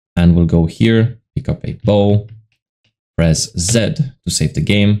and we'll go here, pick up a bow, press Z to save the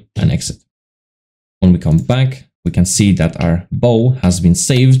game and exit. When we come back, we can see that our bow has been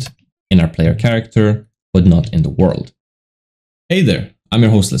saved in our player character, but not in the world. Hey there, I'm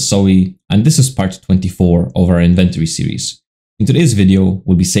your host Zoe, and this is part 24 of our inventory series. In today's video,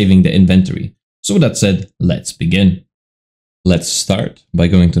 we'll be saving the inventory. So with that said, let's begin. Let's start by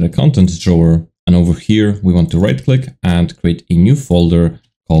going to the contents drawer, and over here we want to right click and create a new folder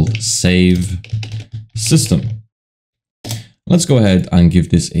called Save System. Let's go ahead and give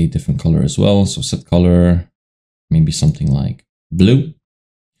this a different color as well. So set color, maybe something like blue.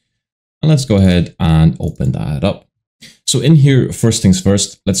 And let's go ahead and open that up. So in here, first things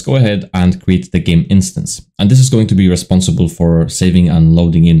first, let's go ahead and create the game instance. And this is going to be responsible for saving and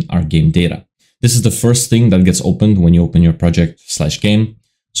loading in our game data. This is the first thing that gets opened when you open your project/game.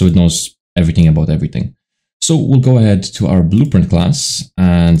 So it knows everything about everything. So we'll go ahead to our blueprint class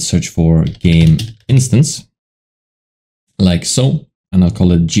and search for game instance, like so. And I'll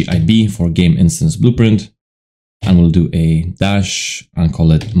call it GIB for game instance blueprint. And we'll do a dash and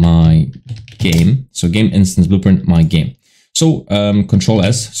call it my game. So game instance blueprint, my game. So Control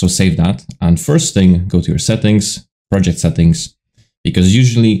S, so save that. And first thing, go to your settings, project settings, because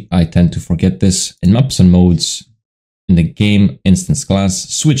usually I tend to forget this in maps and modes. In the game instance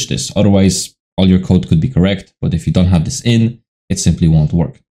class, switch this. Otherwise, all your code could be correct, but if you don't have this in, it simply won't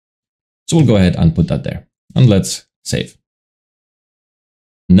work. So we'll go ahead and put that there. And let's save.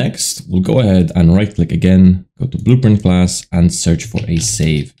 Next, we'll go ahead and right click again, go to blueprint class and search for a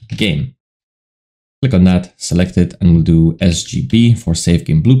save game. Click on that, select it, and we'll do SGB for save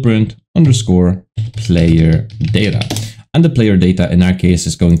game blueprint underscore player data. And the player data in our case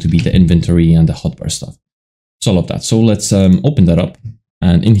is going to be the inventory and the hotbar stuff. So all of that. So let's open that up.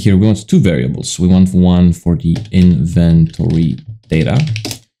 And in here, we want two variables. We want one for the inventory data.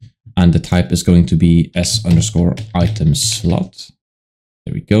 And the type is going to be S underscore item slot.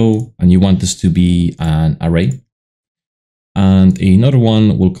 There we go. And you want this to be an array. And another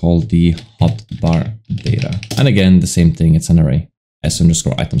one we'll call the hotbar data. And again, the same thing, it's an array, S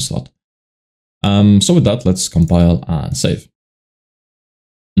underscore item slot. So with that, let's compile and save.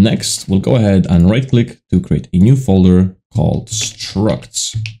 Next, we'll go ahead and right click to create a new folder called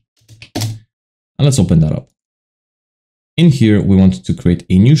Structs. And let's open that up. In here, we want to create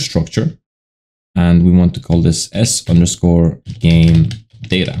a new structure. And we want to call this S underscore game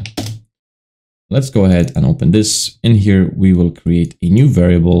data. Let's go ahead and open this. In here, we will create a new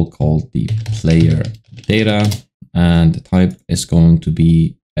variable called the player data, and the type is going to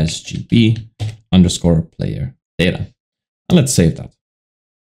be SGB underscore player data. And let's save that.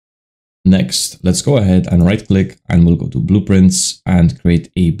 Next, let's go ahead and right click and we'll go to blueprints and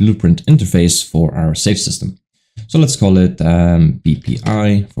create a blueprint interface for our save system. So let's call it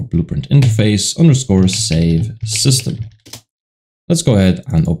BPI for blueprint interface underscore save system. Let's go ahead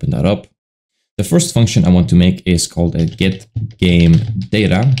and open that up. The first function I want to make is called a get game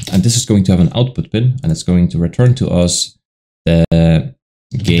data. And this is going to have an output pin and it's going to return to us the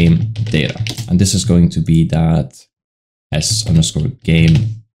game data. And this is going to be that S underscore game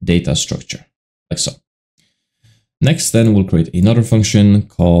data structure, like so. Next, then we'll create another function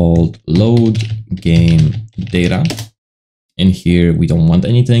called load game data. In here, we don't want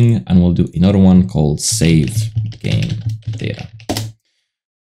anything, and we'll do another one called save game data.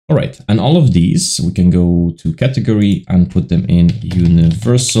 All right, and all of these, we can go to category and put them in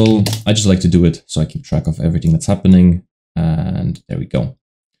universal. I just like to do it so I keep track of everything that's happening. And there we go.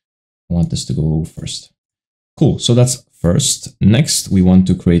 I want this to go first. Cool, so that's first. Next, we want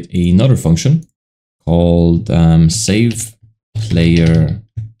to create another function called save player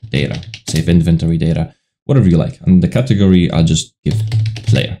data, save inventory data, whatever you like. And the category, I'll just give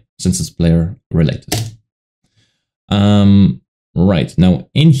player, since it's player related. Right, now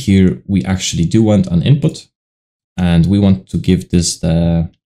in here, we actually do want an input, and we want to give this the,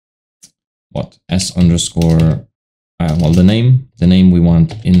 what, S underscore, well, the name we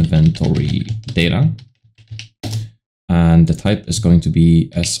want inventory data. And the type is going to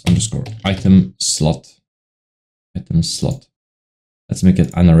be S underscore item slot. Let's make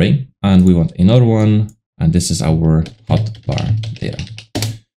it an array. And we want another one. And this is our hotbar data.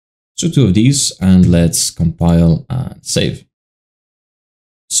 So two of these, and let's compile and save.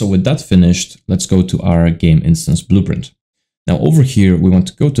 So with that finished, let's go to our game instance blueprint. Now over here, we want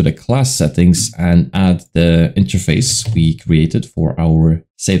to go to the class settings and add the interface we created for our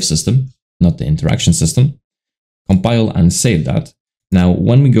save system, not the interaction system. Compile and save that. Now,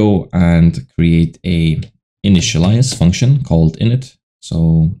 when we go and create a initialize function called init,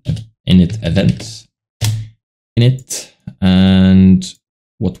 so init event, init, and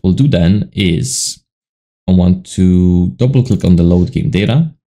what we'll do then is I want to double click on the load game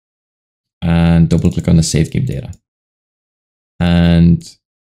data and double click on the save game data. And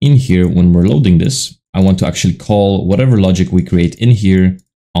in here, when we're loading this, I want to actually call whatever logic we create in here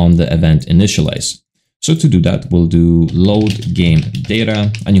on the event initialize. So to do that, we'll do load game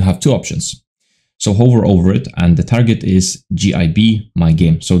data, and you have two options. So hover over it, and the target is GIB, my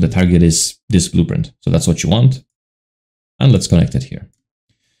game. So the target is this blueprint. So that's what you want. And let's connect it here.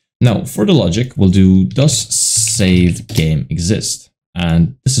 Now for the logic, we'll do does save game exist?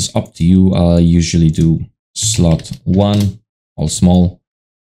 And this is up to you. I usually do slot 1, all small.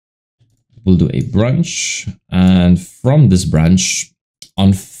 We'll do a branch, and from this branch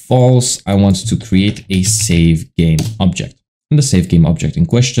on false, I want to create a save game object. And the save game object in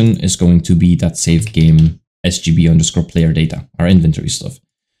question is going to be that save game SGB underscore player data, our inventory stuff.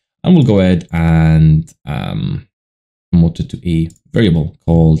 And we'll go ahead and promote it to a variable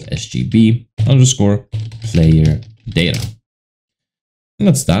called SGB underscore player data. And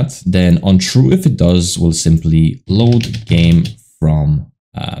that's that. Then on true, if it does, we'll simply load game from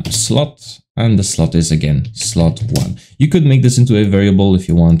slot, and the slot is again slot 1. You could make this into a variable if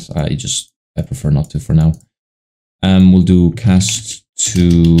you want. I prefer not to for now. We'll do cast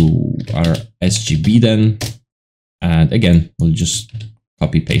to our SGB then, and again we'll just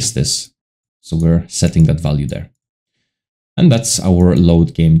copy paste this, so we're setting that value there. And that's our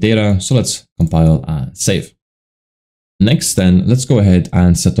load game data. So let's compile and save. Next then, let's go ahead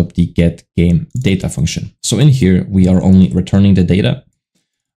and set up the get game data function. So in here, we are only returning the data.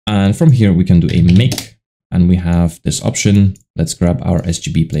 And from here, we can do a make, and we have this option. Let's grab our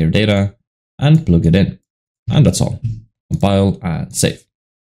SGB player data and plug it in. And that's all. Compile and save.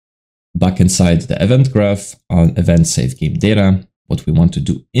 Back inside the event graph on event save game data, what we want to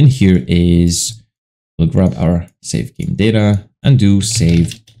do in here is we'll grab our save game data and do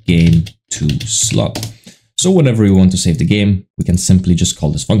save game to slot. So whenever we want to save the game, we can simply just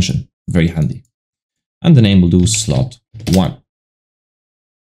call this function. Very handy. And the name will do slot 1.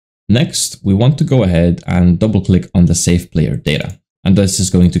 Next, we want to go ahead and double click on the save player data. And this is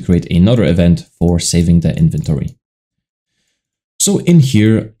going to create another event for saving the inventory. So in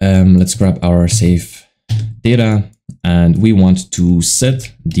here, let's grab our save data, and we want to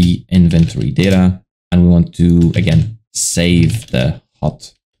set the inventory data, and we want to, again, save the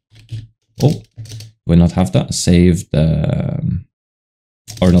hot. Oh, do I not have that? Save the,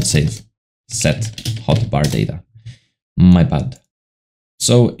 or not save, set hotbar data. My bad.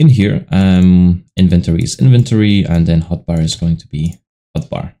 So in here, inventory is inventory, and then hotbar is going to be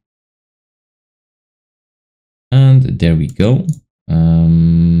hotbar. And there we go.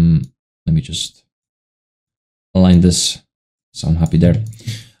 Let me just align this, so I'm happy there.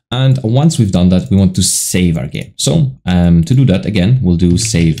 And once we've done that, we want to save our game. So to do that, again, we'll do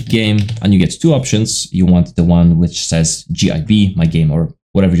save game, and you get two options. You want the one which says GIB, my game, or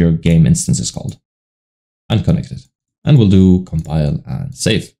whatever your game instance is called, and connect it. And we'll do compile and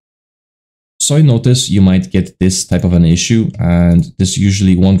save. So I notice you might get this type of an issue, and this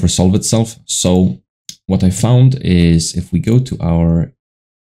usually won't resolve itself. So what I found is if we go to our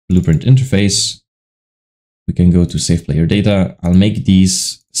blueprint interface, we can go to save player data. I'll make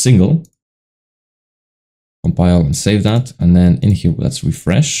these single, compile and save that. And then in here, let's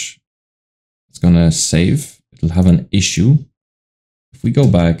refresh. It's gonna save. It'll have an issue. If we go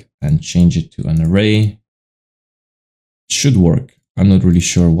back and change it to an array, should work. I'm not really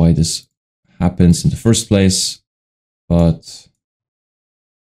sure why this happens in the first place, but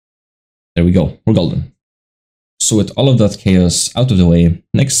there we go. We're golden. So with all of that chaos out of the way,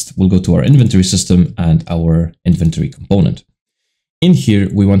 next we'll go to our inventory system and our inventory component. In here,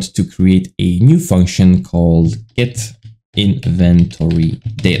 we want to create a new function called get inventory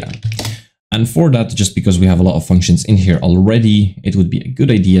data. And for that, just because we have a lot of functions in here already, it would be a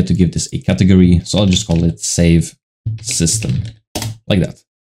good idea to give this a category. So I'll just call it save system, like that.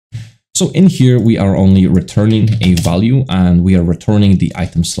 So in here, we are only returning a value, and we are returning the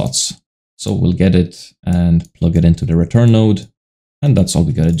item slots. So we'll get it and plug it into the return node, and that's all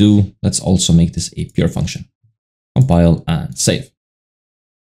we gotta do. Let's also make this a pure function. Compile and save.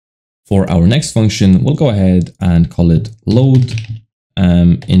 For our next function, we'll go ahead and call it load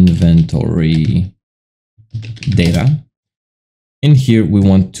inventory data. In here, we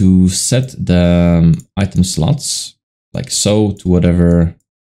want to set the item slots like so to whatever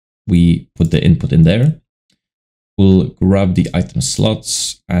we put the input in there. We'll grab the item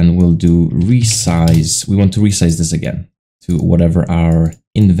slots and we'll do resize. We want to resize this again to whatever our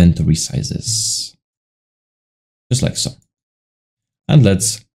inventory size is. Just like so. And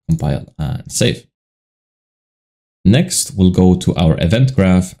let's compile and save. Next, we'll go to our event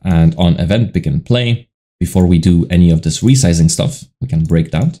graph, and on event begin play, before we do any of this resizing stuff, we can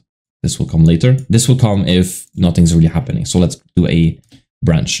break that. This will come later. This will come if nothing's really happening. So let's do a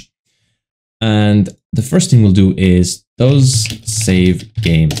branch. And the first thing we'll do is, does save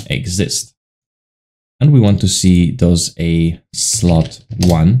game exist? And we want to see, does a slot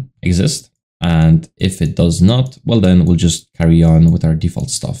 1 exist? And if it does not, well, then we'll just carry on with our default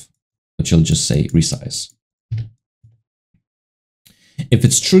stuff, which will just say resize. If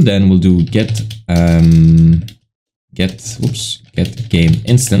it's true, then we'll do get game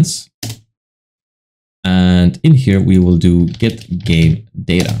instance. And in here, we will do get game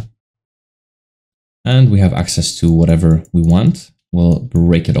data. And we have access to whatever we want. We'll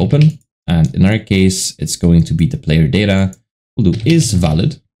break it open. And in our case, it's going to be the player data. We'll do is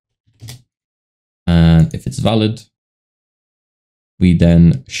valid. And if it's valid, we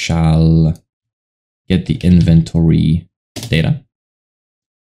then shall get the inventory data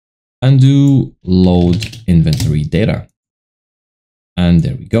and do load inventory data. And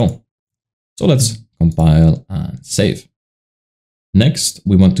there we go. So let's compile and save. Next,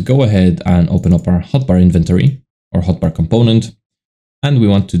 we want to go ahead and open up our Hotbar inventory or Hotbar component. And we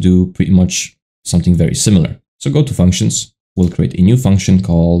want to do pretty much something very similar. So go to functions. We'll create a new function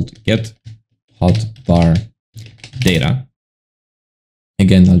called get Hotbar data.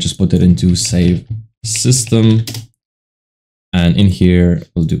 Again, I'll just put it into save system. And in here,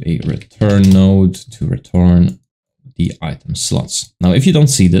 we'll do a return node to return the item slots. Now, if you don't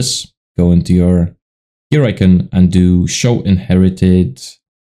see this, go into your gear icon and do show inherited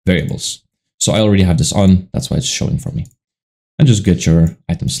variables. So I already have this on. That's why it's showing for me. And just get your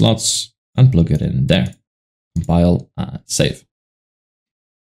item slots and plug it in there. Compile and save.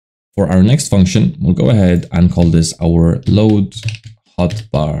 For our next function, we'll go ahead and call this our load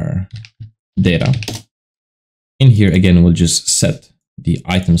hotbar data. In here, again, we'll just set the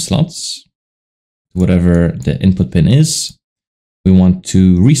item slots to whatever the input pin is. We want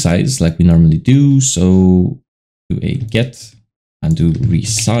to resize like we normally do. So do a get and do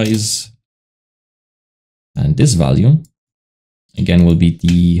resize. And this value, again, will be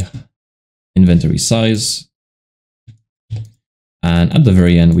the inventory size. And at the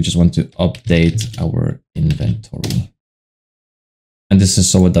very end, we just want to update our inventory. And this is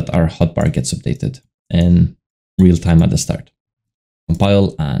so that our hotbar gets updated in real time at the start.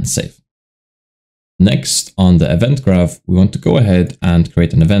 Compile and save. Next, on the event graph, we want to go ahead and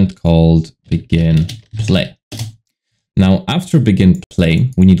create an event called begin play. Now, after begin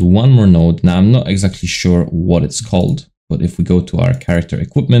play, we need one more node. Now, I'm not exactly sure what it's called, but if we go to our character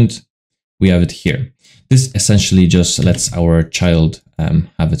equipment, we have it here. This essentially just lets our child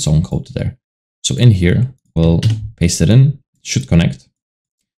have its own code there. So in here, we'll paste it in, it should connect.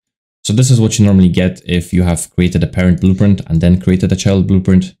 So this is what you normally get if you have created a parent blueprint and then created a child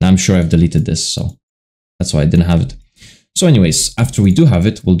blueprint. Now I'm sure I've deleted this, so that's why I didn't have it. So anyways, after we do have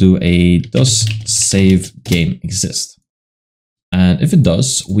it, we'll do a does save game exist. And if it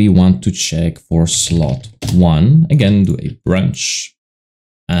does, we want to check for slot 1. Again, do a branch.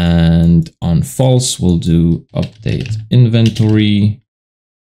 And on false, we'll do update inventory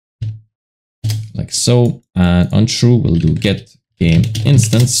like so. And on true, we'll do get game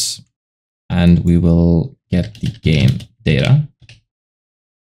instance. And we will get the game data.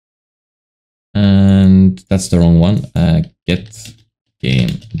 And that's the wrong one. Get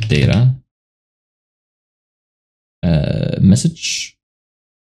game data message.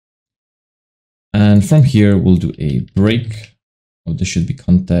 And from here, we'll do a break. Oh, this should be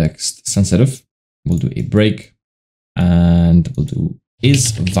context sensitive. We'll do a break and we'll do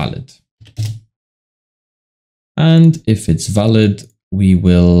is valid. And if it's valid, we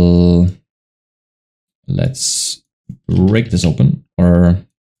will, let's break this open or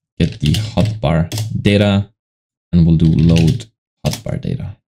get the hotbar data and we'll do load hotbar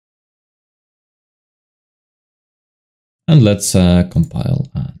data. And let's compile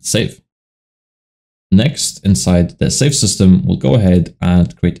and save. Next, inside the save system, we'll go ahead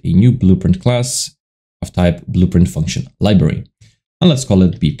and create a new blueprint class of type blueprint function library. And let's call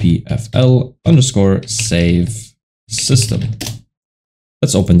it bpfl underscore save system.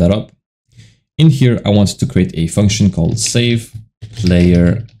 Let's open that up. In here, I want to create a function called save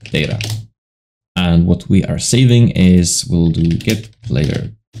player data. And what we are saving is we'll do get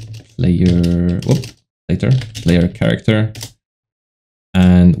player character.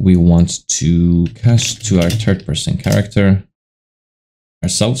 And we want to cast to our third person character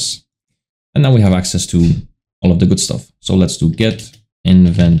ourselves. And now we have access to all of the good stuff. So let's do get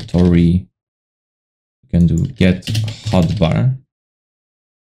inventory. We can do get hotbar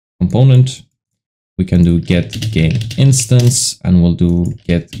component. we can do get game instance, and we'll do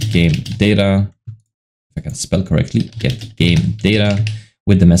get game data. If I can spell correctly, get game data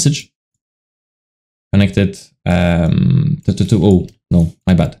with the message. Connect it. Oh, no,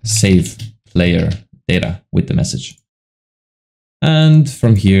 my bad. Save player data with the message. And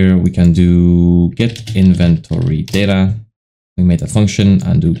from here, we can do get inventory data. We made a function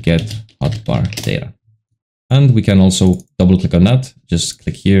and do get hotbar data. And we can also double click on that. Just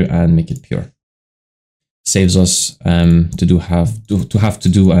click here and make it pure. Saves us to have to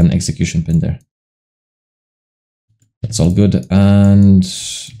do an execution pin there. That's all good. And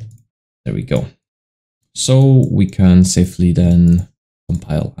there we go. So we can safely then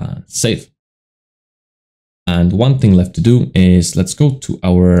compile and save. And one thing left to do is let's go to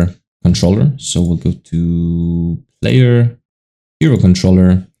our controller. So we'll go to player, hero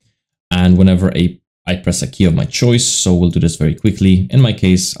controller, and whenever I press a key of my choice, so we'll do this very quickly. In my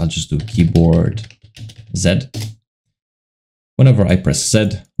case, I'll just do keyboard Z. Whenever I press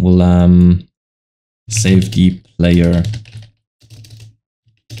Z, we'll save the player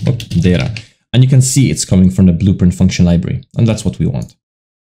data. And you can see it's coming from the blueprint function library, and that's what we want.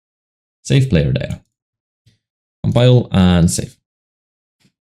 Save player data. Compile and save.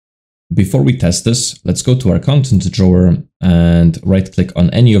 Before we test this, let's go to our content drawer and right click on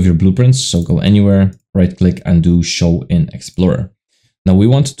any of your blueprints. So go anywhere, right click and do show in Explorer. Now we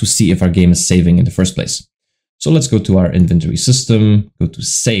want to see if our game is saving in the first place. So let's go to our inventory system, go to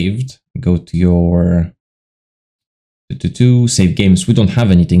saved, go to your save games. We don't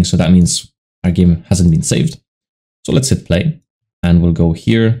have anything, so that means our game hasn't been saved. So let's hit play and we'll go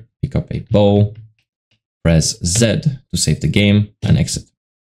here, pick up a bow, press Z to save the game and exit.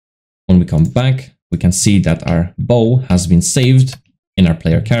 When we come back, we can see that our bow has been saved in our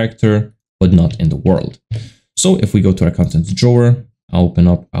player character, but not in the world. So if we go to our content drawer, I'll open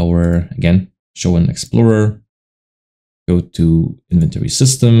up our, again, show in Explorer, go to inventory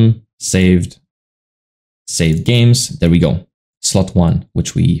system, saved, save games. There we go. Slot 1,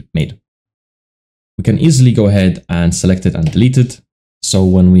 which we made. We can easily go ahead and select it and delete it. So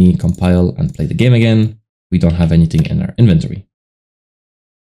when we compile and play the game again, we don't have anything in our inventory.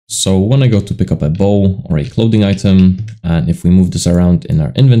 So when I go to pick up a bow or a clothing item, and if we move this around in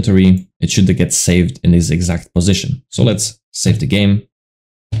our inventory, it should get saved in this exact position. So let's save the game,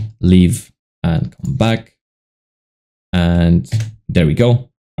 leave and come back. And there we go.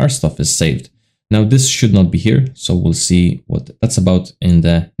 Our stuff is saved. Now this should not be here. So we'll see what that's about in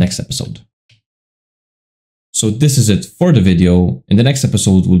the next episode. So this is it for the video. In the next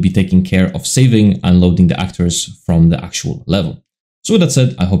episode, we'll be taking care of saving and loading the actors from the actual level. So with that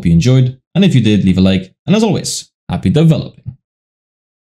said, I hope you enjoyed, and if you did, leave a like, and as always, happy developing!